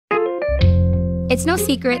It's no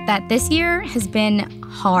secret that this year has been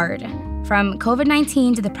hard. From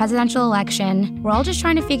COVID-19 to the presidential election, we're all just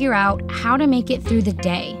trying to figure out how to make it through the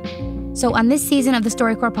day. So on this season of the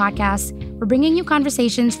StoryCorps podcast, we're bringing you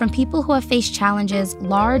conversations from people who have faced challenges,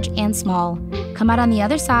 large and small, come out on the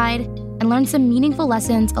other side, and learn some meaningful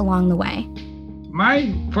lessons along the way.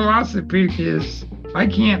 My philosophy is I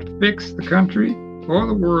can't fix the country or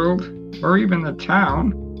the world or even the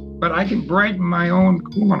town, but I can brighten my own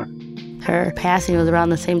corner. Her passing was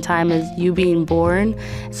around the same time as you being born,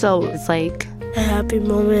 so it's like a happy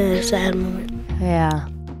moment and a sad moment. Yeah.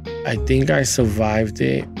 I think I survived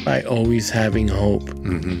it by always having hope.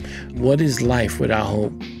 What is life without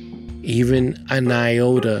hope? Even an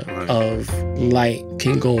iota of light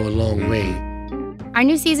can go a long way. Our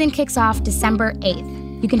new season kicks off December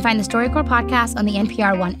 8th. You can find the StoryCorps podcast on the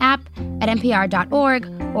NPR One app, at npr.org,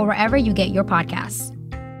 or wherever you get your podcasts.